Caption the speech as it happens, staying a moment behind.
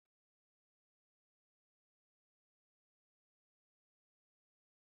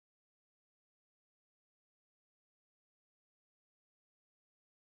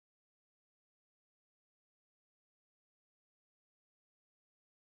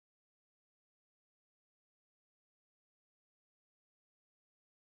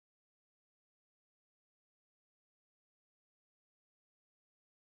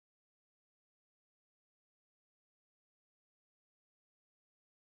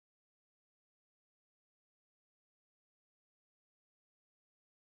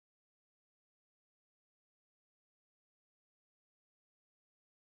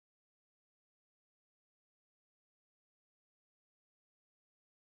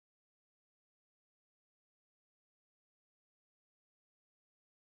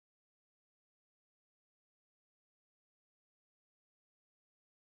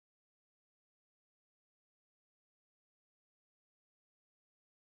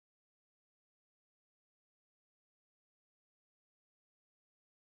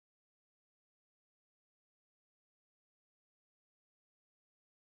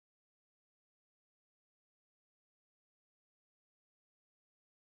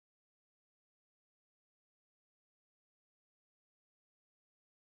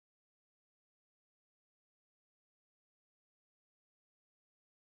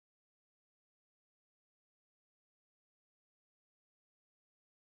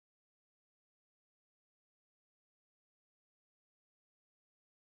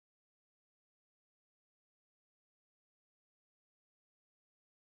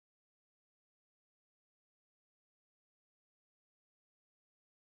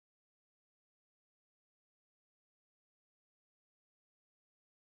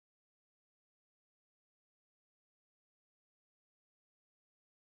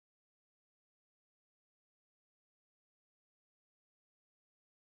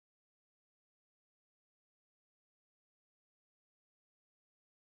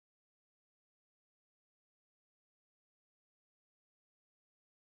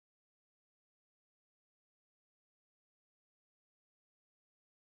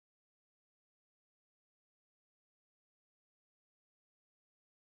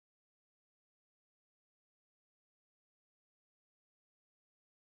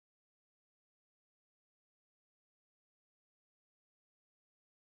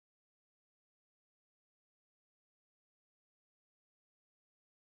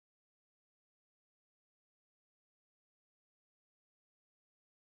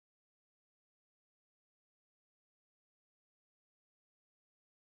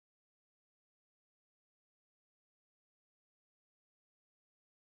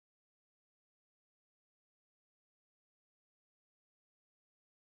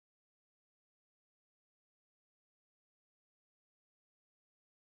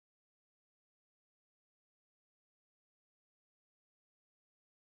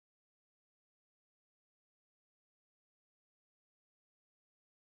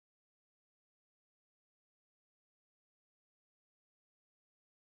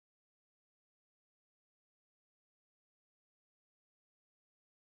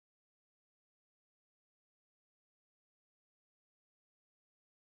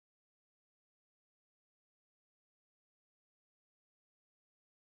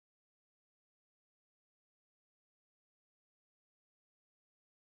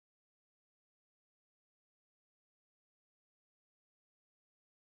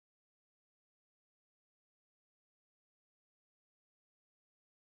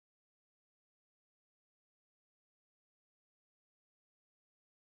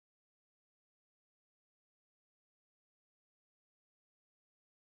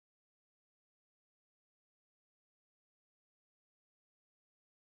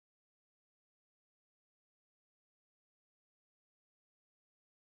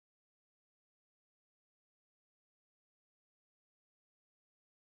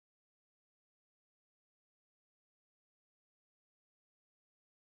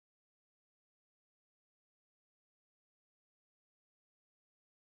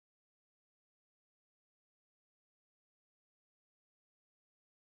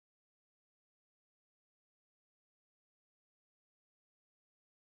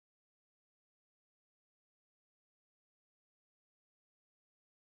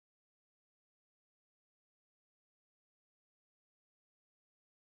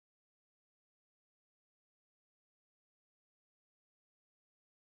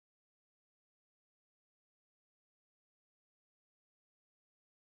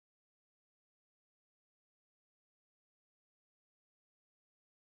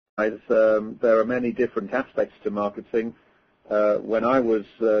there are many different aspects to marketing. When I was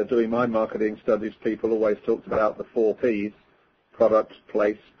doing my marketing studies, people always talked about the 4 Ps: product,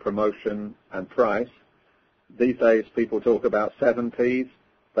 place, promotion, and price. These days, people talk about 7 Ps.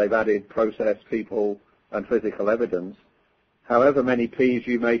 They've added process, people, and physical evidence. However many Ps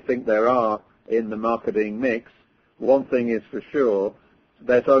you may think there are in the marketing mix, one thing is for sure,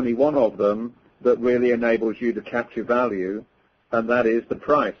 there's only one of them that really enables you to capture value, and that is the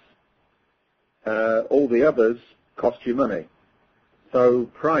price. All the others cost you money. So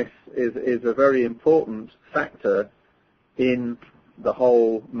price is a very important factor in the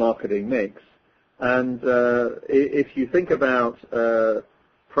whole marketing mix. And if you think about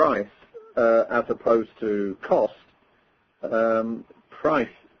price as opposed to cost, price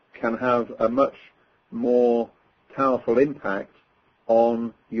can have a much more powerful impact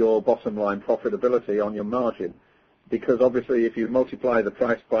on your bottom line profitability, on your margin. Because obviously if you multiply the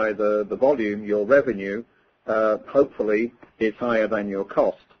price by the volume, your revenue hopefully is higher than your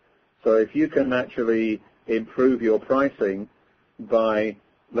cost. So if you can actually improve your pricing by,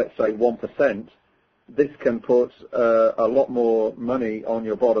 let's say, 1%, this can put a lot more money on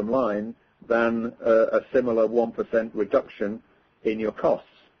your bottom line than a similar 1% reduction in your costs.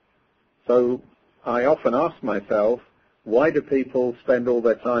 So I often ask myself, why do people spend all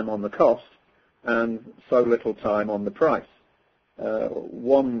their time on the cost and so little time on the price?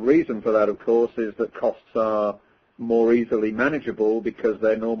 One reason for that, of course, is that costs are more easily manageable because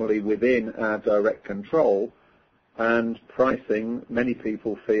they're normally within our direct control, and pricing, many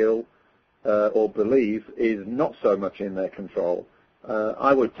people feel or believe, is not so much in their control.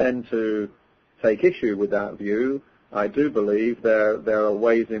 I would tend to take issue with that view. I do believe there are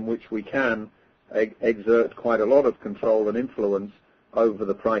ways in which we can exert quite a lot of control and influence over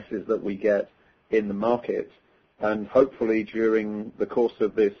the prices that we get in the market. And hopefully during the course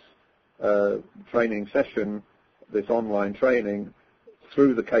of this training session, this online training,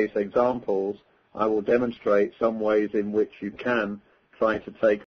 through the case examples, I will demonstrate some ways in which you can try to take